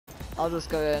I'll just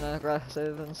go in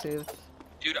aggressive and see if...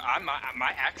 Dude,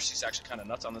 my accuracy's actually kind of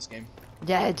nuts on this game.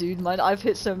 Yeah, dude, I've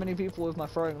hit so many people with my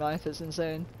throwing knife, it's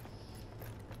insane.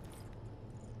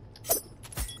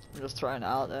 I'm just throwing it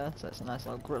out there, so it's a nice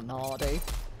little grenade.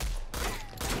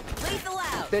 Lethal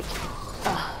out. Bitch.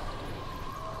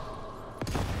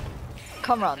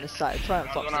 Come around this side, try and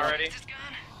fuck me up. Already?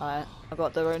 Alright, I've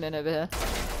got the Ronin over here.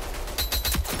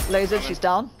 Laser, she's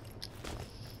down.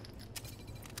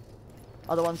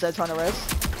 Other one's there trying to res.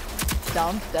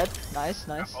 Down, dead. Nice,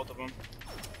 nice. Both of them.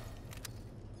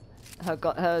 Her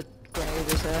grenade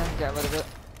is here, get rid of it.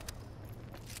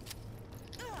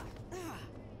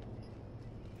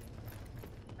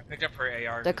 I picked up her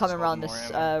AR. They're coming around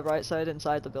this right side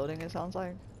inside the building, it sounds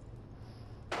like.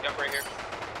 Yep, right here.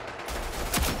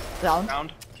 Down.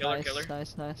 Downed. Killer, Nice, killer.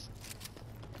 nice, nice.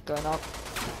 Going up.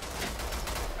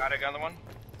 Got another one.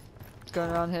 It's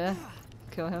going around here.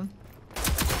 Kill him.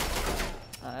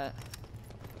 Alright.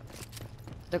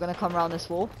 They're gonna come around this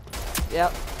wall.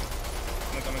 Yep.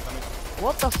 Coming.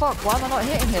 What the fuck? Why am I not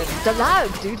hitting him? The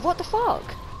lag, dude. What the fuck?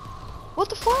 What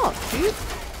the fuck, dude?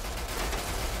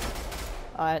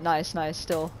 Alright, nice, nice.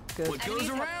 Still good. Enemies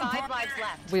have 5 lives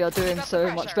left. We are doing Keep up the so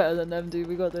much pressure. better than them, dude.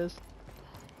 We got this.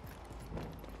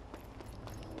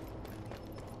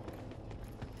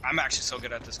 I'm actually so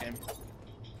good at this game.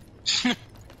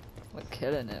 We're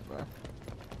killing it, bro.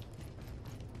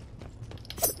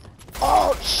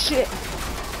 Oh shit!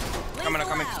 Coming.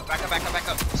 Lethal out. Back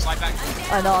up. Slide back.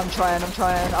 I know, I'm trying.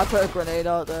 I put a grenade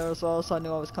out there as well, so I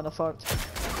knew I was kind of fucked.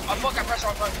 Oh fuck, I pressed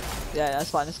wrong button. Yeah,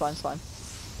 it's fine.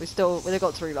 They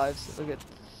got 3 lives. We're good.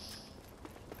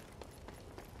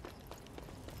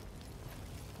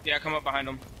 Yeah, come up behind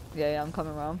him. Yeah, I'm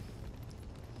coming around.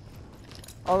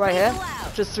 Oh, right here.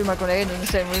 Just threw my grenade in the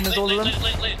same room as all of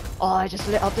them. Lit. Oh, I just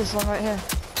lit up this one right here.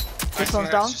 This one's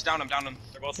down. Just down him.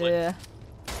 They're both lit. Yeah.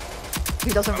 He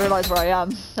doesn't realize where I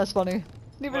am. That's funny.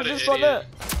 Neither What does an this one there.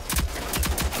 idiot.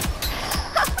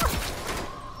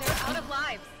 They're out of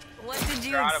lives. What did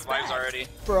you They're out of expect? lives already.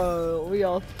 Bro, we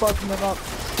are fucking them up.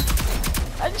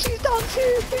 And she's down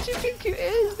too. Who do you think you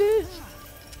is, bitch?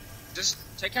 Just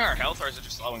taking our health, or is it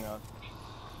just slowing us?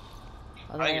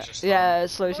 I think it's just yeah, it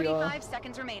slows you off. 45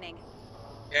 seconds remaining.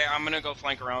 Yeah, I'm gonna go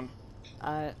flank around.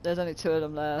 Alright, there's only 2 of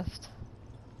them left.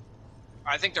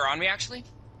 I think they're on me actually.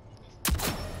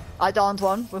 I downed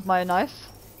one with my knife.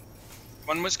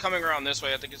 One was coming around this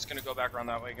way. I think it's gonna go back around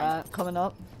that way again. Coming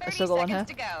up. I 30 still got one here.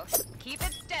 seconds to go. Keep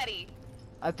it steady.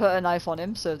 I put a knife on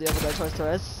him, so if the other guy tries to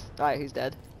res. Alright, he's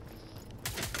dead.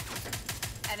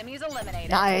 Enemies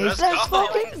eliminated. Nice, Let's let's go.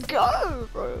 fucking go,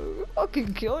 bro. We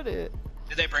fucking killed it.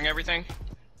 Did they bring everything?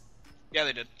 Yeah,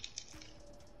 they did.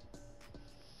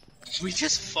 We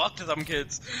just fucked them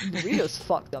kids. We just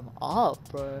fucked them up,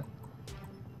 bro.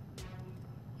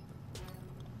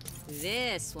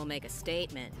 This will make a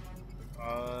statement.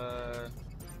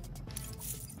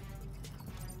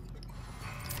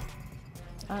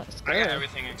 That's I got good.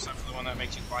 everything except for the one that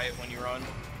makes you quiet when you run.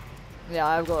 Yeah,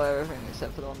 I've got everything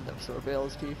except for the one that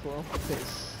reveals people,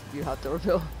 because you have to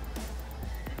reveal.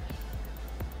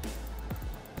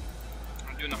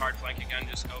 I'm doing the hard flank again,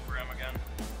 just go for him again.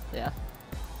 Yeah.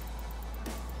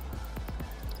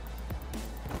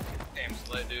 Game's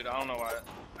lit, dude. I don't know why.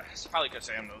 It's probably because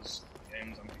Sam knows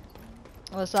games.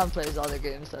 Well, Sam plays other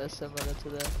games that are similar to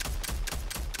this.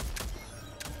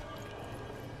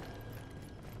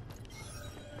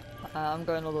 I'm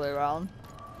going all the way around.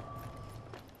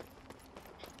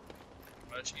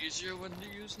 Much easier when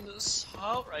you're using the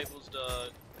assault rifles,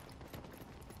 dog.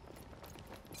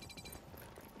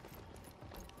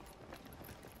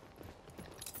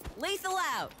 Lethal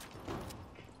out.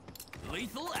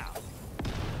 Lethal out.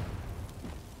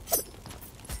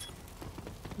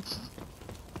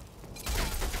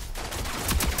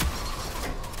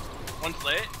 One's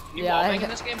lit. Can you Yeah, wall I bang in got-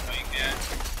 this game? No, you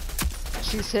can't.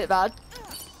 She's hit bad.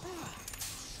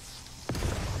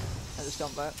 I just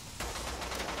jumped back.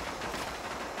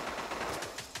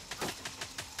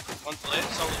 One's lit.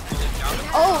 Solid down.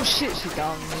 Oh shit, she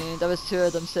downed me. There was 2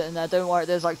 of them sitting there. Don't worry,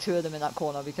 there's like 2 of them in that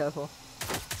corner. Be careful.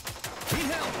 Need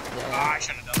help. Yeah. Ah, I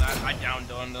shouldn't have done that. I downed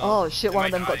one though. Oh shit, They one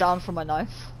of might them got die. down from my knife.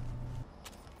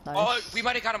 Nice. Oh, we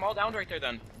might have got them all down right there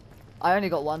then. I only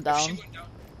got 1 If down. she went down.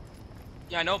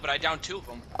 Yeah, I know, but I downed 2 of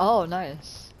them. Oh,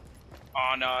 nice.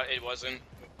 Oh no, it wasn't.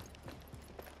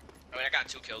 I mean, I got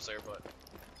 2 kills there, but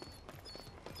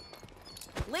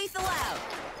Lethal out.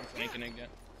 I'm flanking again.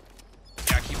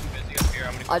 Yeah, keep them busy up here.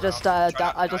 I'm gonna go I just around. Try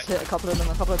not I to just die. hit a couple of them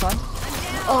a couple of times.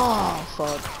 Oh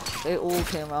fuck! They all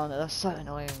came around there. That's so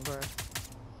annoying, bro.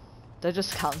 They're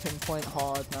just camping point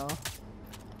hard now.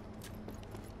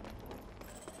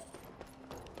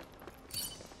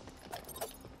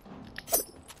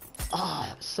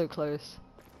 so close.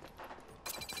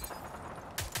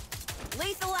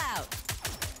 Lethal out.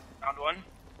 Found one.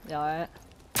 Yeah, alright.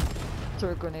 Threw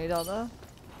a grenade out there.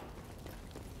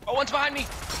 Oh, one's behind me.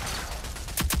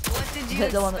 What did you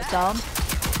Hit the one that's down.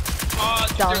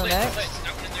 Down they're the lit, next. they're lit.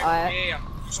 That one in there. Alright. Yeah.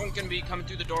 Someone's gonna be coming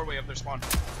through the doorway of their spawn.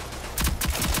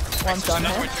 One's done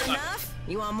another here. one to your left. Enough?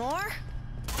 You want more?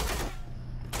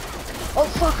 Oh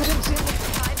fuck, I didn't see him.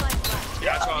 Five lives left.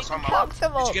 Yeah, that's what I was talking about. Fucked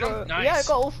him Did up, you get bro. him? Nice. Yeah, I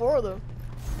got all 4 of them.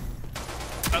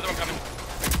 Another one coming.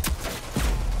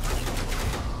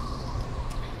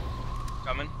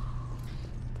 Coming.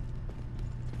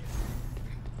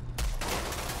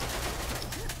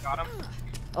 Got him.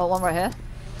 Oh, one right here.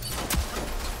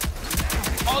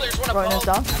 Oh, there's one Right above. is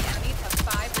down. Enemies have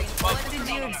 5 reinforcements. What did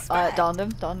you expect? Alright, downed him,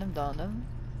 downed him, downed him.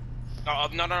 No,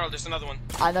 there's another one.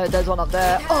 I know there's one up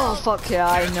there. Oh fuck yeah,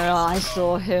 I know, I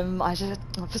saw him. I just,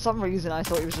 for some reason I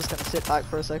thought he was just gonna sit back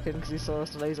for a second because he saw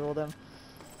us laser all them.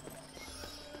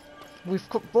 We've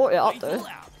brought it up Lethal though.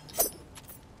 out.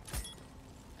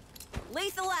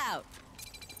 Lethal out.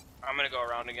 I'm gonna go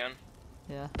around again.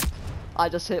 Yeah. I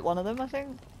just hit one of them, I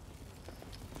think.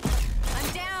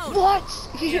 I'm down. What?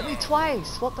 He hit me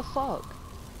twice. What the fuck?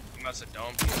 You must have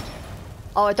domed.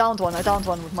 Oh, I downed one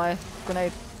with my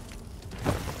grenade.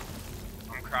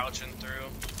 I'm crouching through.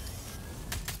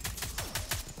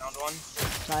 Found one.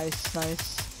 Nice,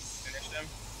 nice, Finished him.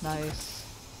 nice.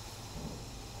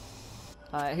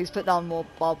 Alright, he's put down more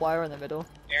barbed wire in the middle.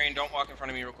 Arian, don't walk in front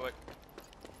of me real quick.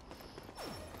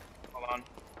 Hold on.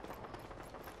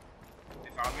 They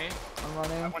found me. I'm That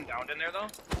running. one downed in there though.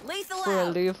 Lethal Threw a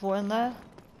out. lethal in there.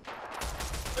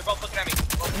 They're both looking at me.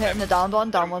 Both looking at Hitting me. the downed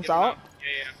one, down Get one's him out.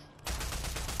 Yeah.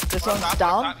 This One up one's top, one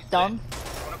down, up top, he's done. lit.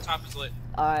 One up top is lit.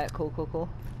 Alright, cool, cool, cool.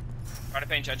 Try to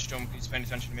pay attention to him. He's paying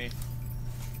attention to me.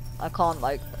 I can't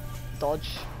like dodge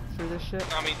through this shit.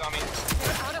 Got me. They're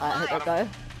out of Alright, hit lives. that guy.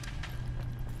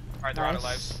 Alright, they're out of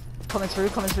lives. Nice. Coming through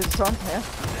this one, yeah.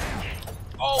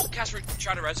 Oh, Casper,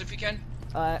 try to res if you can.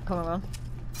 Alright, coming around.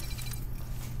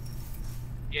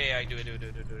 Yeah, do it. You're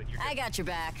I good. got your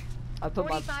back. I put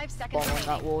my 45 seconds bomb on that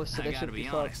remaining. wall, so I they gotta should be be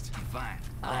fucked. honest. I'm fine.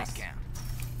 Nice. Lost count.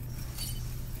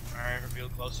 Alright, reveal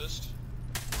closest. Is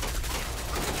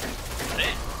that it?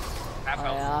 Half Oh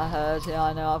health. yeah, I heard. Yeah,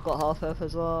 I know. I've got half health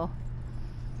as well.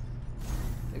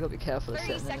 You gotta be careful of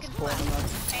 30 sitting in this seconds corner,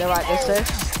 left. man. They're right this way.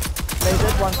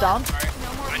 Lasered, one's down. Alright.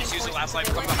 No more I just used the last life.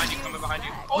 reinforcements. Coming behind you.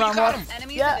 Oh, you Round got one. him!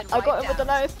 Enemies Yeah, have been I got wiped him with the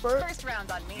out. knife, bro. First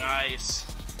round on me. Nice.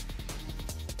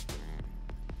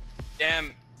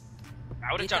 Damn.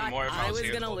 I would You have done thought more if I I was was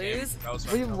here the gonna whole game. lose? That was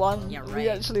We fucking won. Yeah, We right.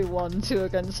 actually won 2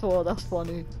 against 4. That's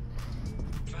funny.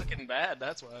 fucking bad,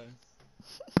 that's why.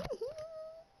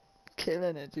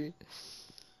 Killing it, dude.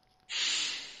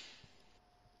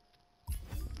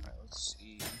 Alright, let's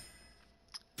see.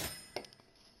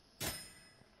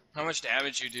 How much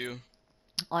damage you do?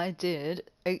 I did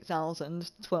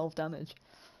 8,012 damage.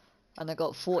 And I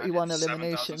got 41 I did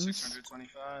eliminations.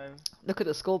 7,625. Look at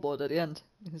the scoreboard at the end.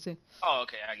 You can see. Oh,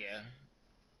 okay, I get it.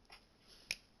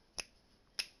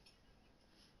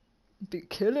 Be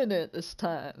killing it this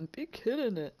time. Be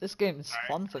killing it. This game is Alright.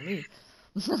 fun for me.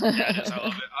 Yeah, it is, I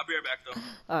love it. I'll be right back though.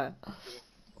 Alright.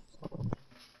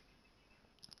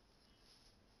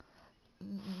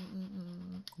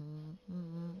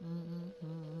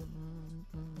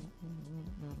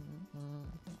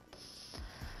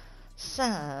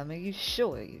 Sam, are you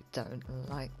sure you don't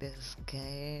like this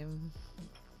game?